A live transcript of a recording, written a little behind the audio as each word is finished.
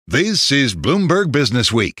This is Bloomberg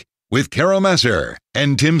Businessweek with Carol Massar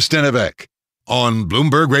and Tim Stenovec on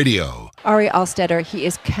Bloomberg Radio. Ari Altstedter, he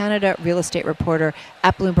is Canada real estate reporter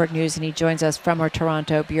at Bloomberg News, and he joins us from our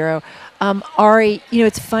Toronto bureau. Ari,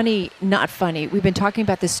 it's funny, not funny. We've been talking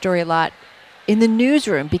about this story a lot in the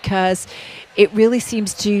newsroom because it really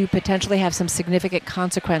seems to potentially have some significant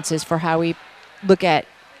consequences for how we look at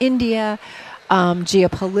India,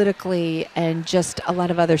 geopolitically, and just a lot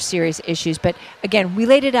of other serious issues. But again, we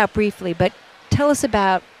laid it out briefly, but tell us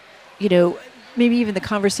about, maybe even the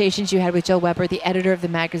conversations you had with Jill Weber, the editor of the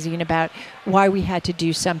magazine, about why we had to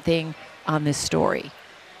do something on this story.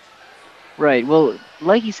 Right. Well,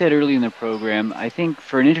 like you said earlier in the program, I think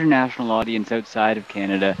for an international audience outside of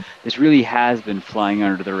Canada, this really has been flying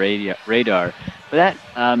under the radar. But that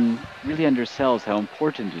really undersells how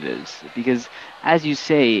important it is. Because, as you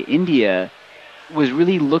say, India was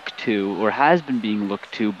really looked to, or has been being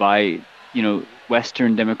looked to by,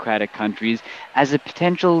 Western democratic countries as a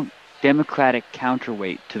potential democratic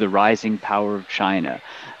counterweight to the rising power of China,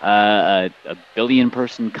 a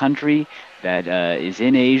billion-person country that is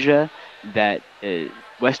in Asia that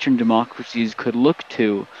Western democracies could look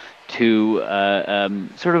to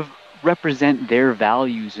sort of represent their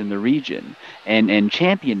values in the region and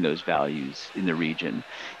champion those values in the region.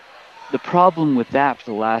 The problem with that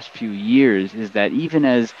for the last few years is that even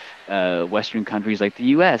as Western countries like the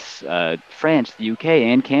U.S., France, the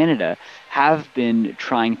U.K., and Canada have been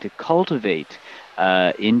trying to cultivate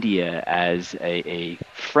India as a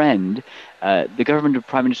friend, the government of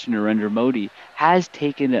Prime Minister Narendra Modi has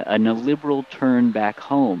taken a liberal turn back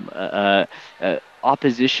home.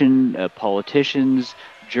 Opposition politicians,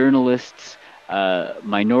 journalists,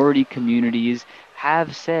 minority communities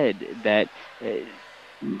have said that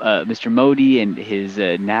Mr. Modi and his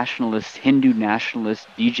Hindu nationalist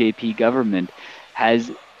BJP government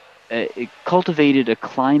has cultivated a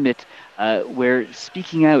climate where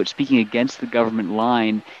speaking against the government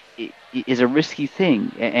line is a risky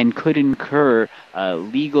thing and could incur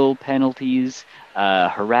legal penalties,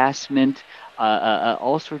 harassment,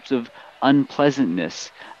 all sorts of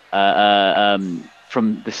unpleasantness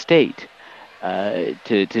from the state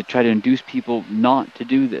to try to induce people not to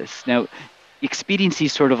do this. Now, expediency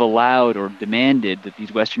sort of allowed or demanded that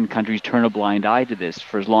these Western countries turn a blind eye to this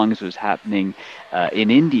for as long as it was happening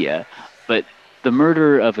in India. But the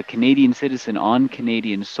murder of a Canadian citizen on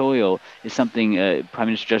Canadian soil is something Prime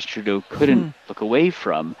Minister Justin Trudeau couldn't look away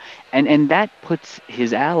from. And that puts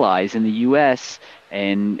his allies in the U.S.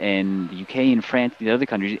 and the U.K. and France and the other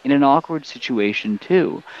countries in an awkward situation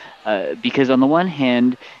too. Because on the one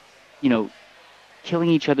hand, killing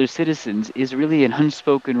each other's citizens is really an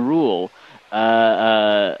unspoken rule.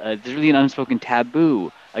 There's really an unspoken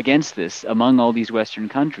taboo against this among all these Western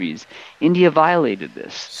countries. India violated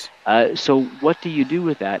this. So what do you do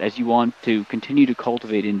with that as you want to continue to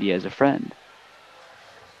cultivate India as a friend?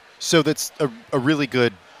 So that's a really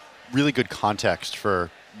good context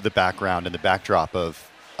for the background and the backdrop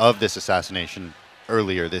of this assassination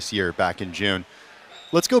earlier this year, back in June.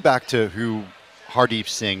 Let's go back to who Hardeep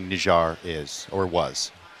Singh Nijjar is or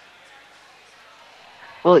was.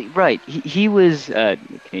 Well, right. He was a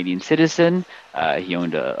Canadian citizen. He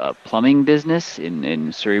owned a plumbing business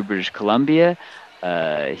in Surrey, British Columbia.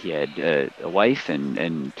 He had a wife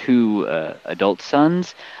and two adult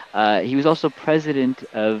sons. He was also president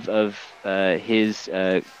of his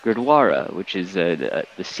Gurdwara, which is the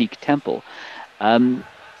Sikh temple.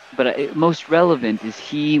 But most relevant is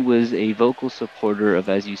he was a vocal supporter of,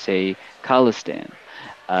 as you say, Khalistan.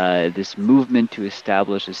 This movement to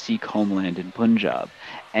establish a Sikh homeland in Punjab.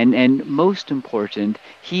 And most important,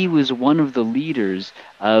 he was one of the leaders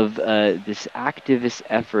of this activist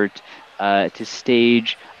effort to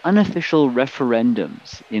stage unofficial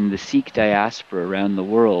referendums in the Sikh diaspora around the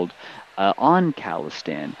world on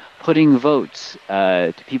Khalistan, putting votes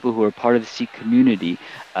to people who are part of the Sikh community.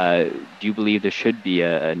 Do you believe there should be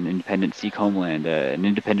an independent Sikh homeland, an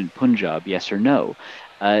independent Punjab, yes or no?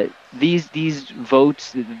 These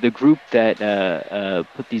votes, the group that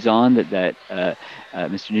put these on, that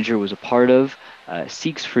Mr. Nijjar was a part of,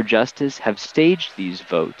 Sikhs for Justice, have staged these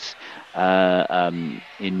votes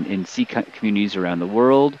in Sikh communities around the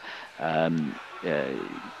world,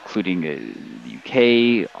 including the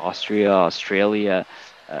UK, Austria, Australia,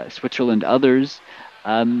 Switzerland, others.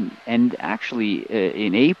 And actually,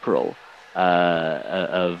 in April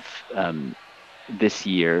of this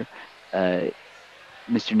year,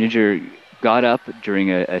 Mr. Nijjar got up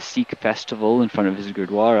during a Sikh festival in front of his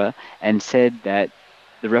Gurdwara and said that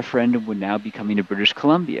the referendum would now be coming to British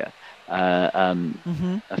Columbia.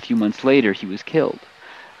 A few months later, he was killed.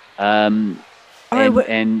 Or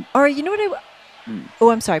you know what Oh,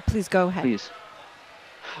 I'm sorry. Please go ahead. Please.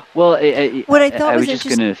 Well, What I thought I was was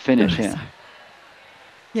just going to finish. Oh, Yeah, sorry.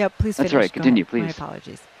 Yeah, please that's finish. all right. Go Continue, ahead. My please.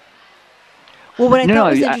 apologies. Well, what I No,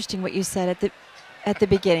 thought was no. interesting, what you said at the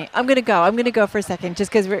beginning. I'm going to go for a second,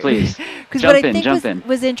 just because Please what I jump think in.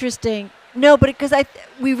 was interesting. No, but because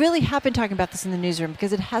we really have been talking about this in the newsroom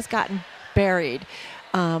because it has gotten buried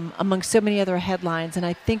among so many other headlines. And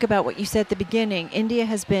I think about what you said at the beginning. India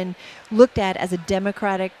has been looked at as a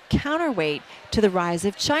democratic counterweight to the rise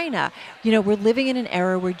of China. You know, we're living in an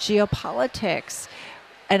era where geopolitics,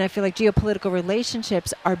 and I feel like geopolitical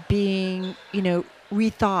relationships are being,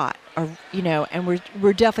 rethought, or and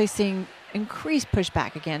we're definitely seeing increased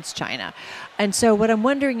pushback against China. And so what I'm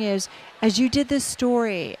wondering is, as you did this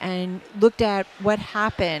story and looked at what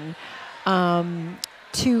happened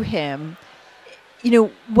to him,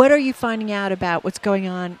 what are you finding out about what's going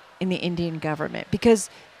on in the Indian government? Because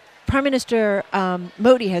Prime Minister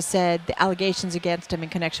Modi has said the allegations against him in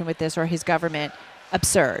connection with this, or his government,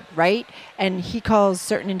 absurd, right? And he calls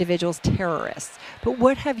certain individuals terrorists. But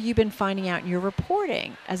what have you been finding out in your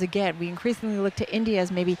reporting? As again, we increasingly look to India as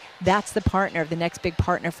maybe that's the partner, the next big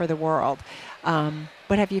partner for the world.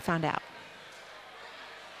 What have you found out?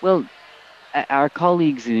 Well, our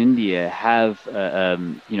colleagues in India have,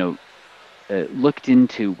 looked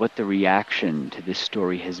into what the reaction to this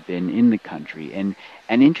story has been in the country, and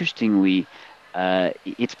interestingly,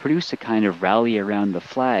 it's produced a kind of rally around the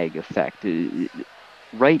flag effect.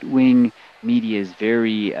 Right-wing media is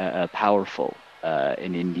very powerful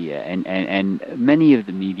in India, and many of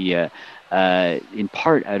the media, in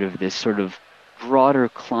part out of this sort of broader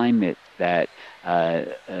climate that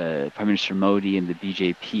Prime Minister Modi and the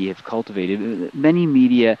BJP have cultivated, many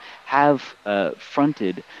media have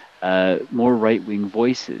fronted more right-wing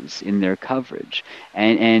voices in their coverage,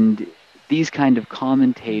 and these kind of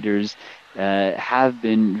commentators have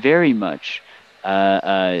been very much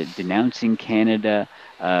denouncing Canada,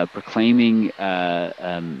 proclaiming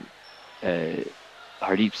Hardeep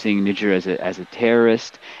Singh Nijjar as a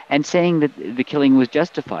terrorist, and saying that the killing was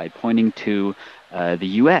justified, pointing to the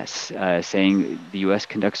U.S., saying the U.S.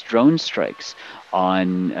 conducts drone strikes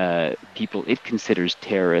on people it considers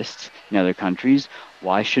terrorists in other countries.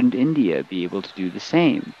 Why shouldn't India be able to do the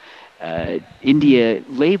same? India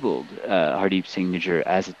labeled Hardeep Singh Nijjar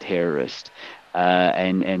as a terrorist,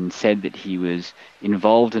 and said that he was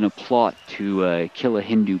involved in a plot to kill a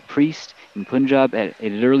Hindu priest in Punjab. It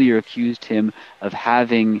had earlier accused him of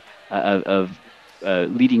having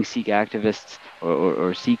leading Sikh activists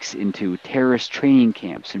or Sikhs into terrorist training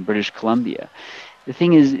camps in British Columbia. The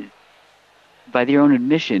thing is, by their own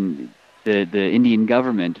admission, the Indian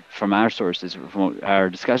government, from our sources, from our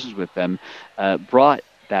discussions with them, brought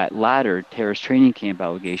that latter terrorist training camp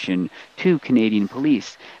allegation to Canadian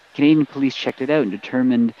police. Canadian police checked it out and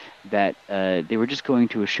determined that they were just going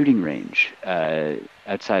to a shooting range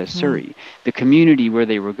outside of Surrey. The community where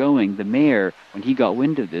they were going, the mayor, when he got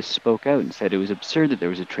wind of this, spoke out and said it was absurd that there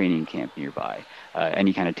was a training camp nearby,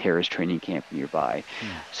 any kind of terrorist training camp nearby.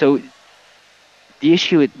 So the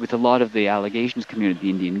issue with a lot of the allegations coming out of the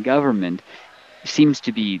Indian government seems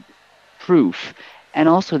to be proof, and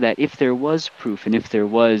also that if there was proof and if there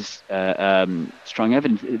was strong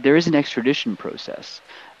evidence, there is an extradition process.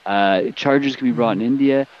 Charges can be brought in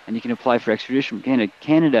India, and you can apply for extradition from Canada.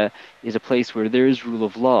 Canada is a place where there is rule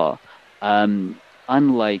of law,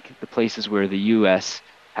 unlike the places where the U.S.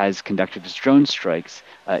 has conducted its drone strikes,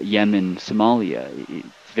 Yemen, Somalia.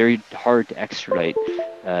 It's very hard to extradite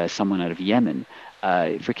someone out of Yemen.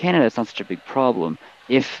 For Canada, it's not such a big problem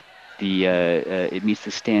if it meets the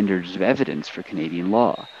standards of evidence for Canadian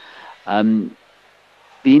law. The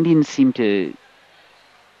Indians seem to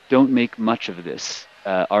don't make much of this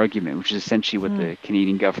argument, which is essentially what the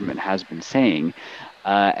Canadian government has been saying,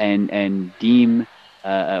 and deem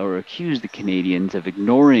or accuse the Canadians of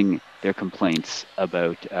ignoring their complaints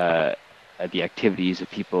about the activities of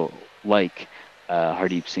people like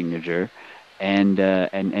Hardeep Singh Nijjar, and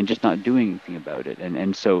just not doing anything about it.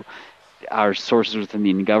 And so our sources within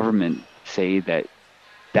the Indian government say that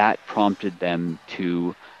prompted them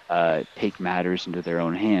to take matters into their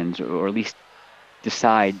own hands, or at least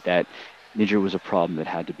decide that Nijjar was a problem that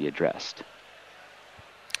had to be addressed.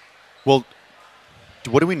 Well,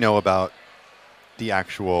 what do we know about the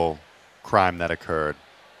actual crime that occurred,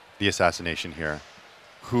 the assassination here?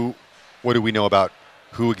 What do we know about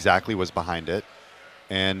who exactly was behind it,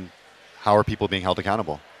 and how are people being held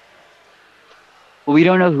accountable? Well, we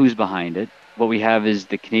don't know who's behind it. What we have is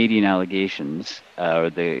the Canadian allegations, or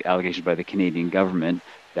the allegations by the Canadian government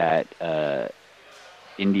that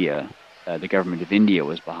the government of India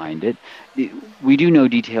was behind it. We do know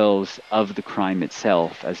details of the crime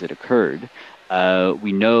itself as it occurred.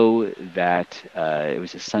 We know that it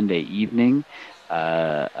was a Sunday evening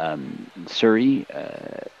in Surrey,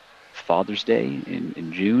 Father's Day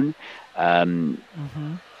in June.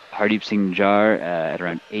 Hardeep Singh Nijjar at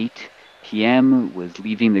around 8 p.m. was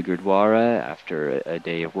leaving the Gurdwara after a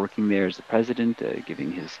day of working there as the president,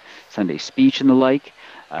 giving his Sunday speech and the like.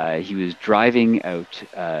 He was driving out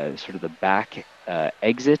sort of the back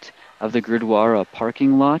exit of the Gurdwara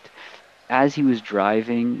parking lot. As he was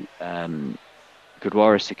driving,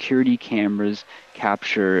 Gurdwara security cameras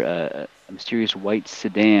capture a mysterious white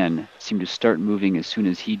sedan, seemed to start moving as soon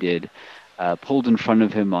as he did, pulled in front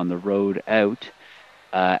of him on the road out,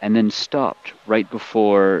 and then stopped right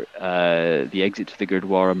before the exit to the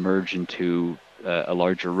Gurdwara merged into a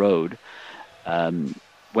larger road.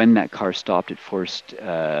 When that car stopped, it forced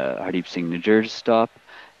Hardeep Singh Nijjar to stop,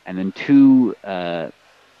 and then two men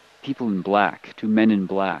in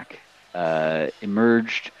black,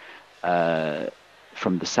 emerged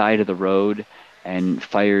from the side of the road and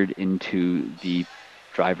fired into the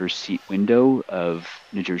driver's seat window of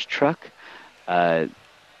Nijjar's truck. The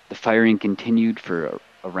firing continued for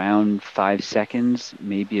around 5 seconds,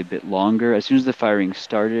 maybe a bit longer. As soon as the firing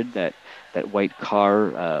started, that white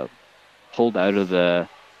car pulled out of the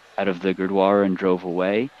Gurdwara and drove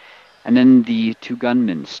away. And then the two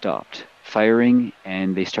gunmen stopped firing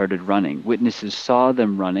and they started running. Witnesses saw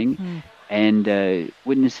them running, and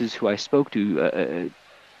witnesses who I spoke to,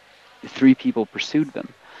 3 people pursued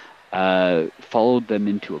them, followed them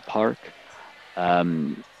into a park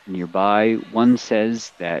nearby. One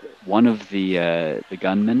says that one of the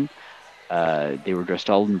gunmen, they were dressed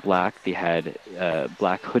all in black. They had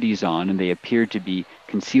black hoodies on, and they appeared to be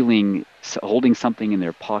holding something in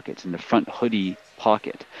their pockets, in the front hoodie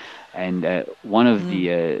pocket. And one of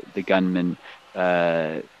the gunmen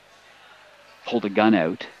pulled a gun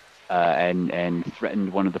out and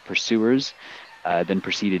threatened one of the pursuers, then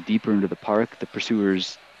proceeded deeper into the park. The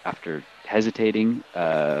pursuers, after hesitating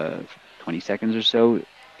 20 seconds or so,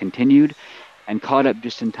 continued and caught up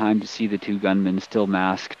just in time to see the two gunmen, still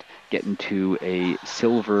masked, get into a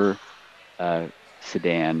silver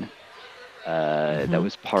sedan that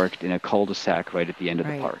was parked in a cul-de-sac right at the end of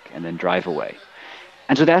the park, and then drive away.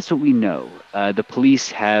 And so that's what we know. The police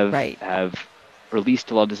have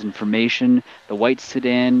released a lot of this information. The white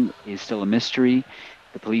sedan is still a mystery.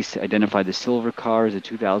 The police identified the silver car as a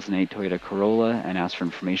 2008 Toyota Corolla and asked for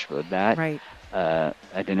information about that.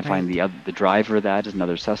 Identifying the driver of that as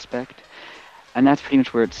another suspect. And that's pretty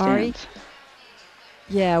much where it stands.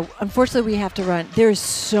 Yeah, unfortunately we have to run. There's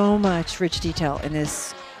so much rich detail in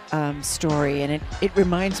this story, and it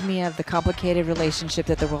reminds me of the complicated relationship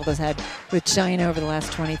that the world has had with China over the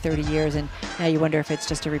last 20, 30 years, and now you wonder if it's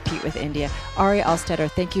just a repeat with India. Ari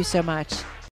Altstedter, thank you so much.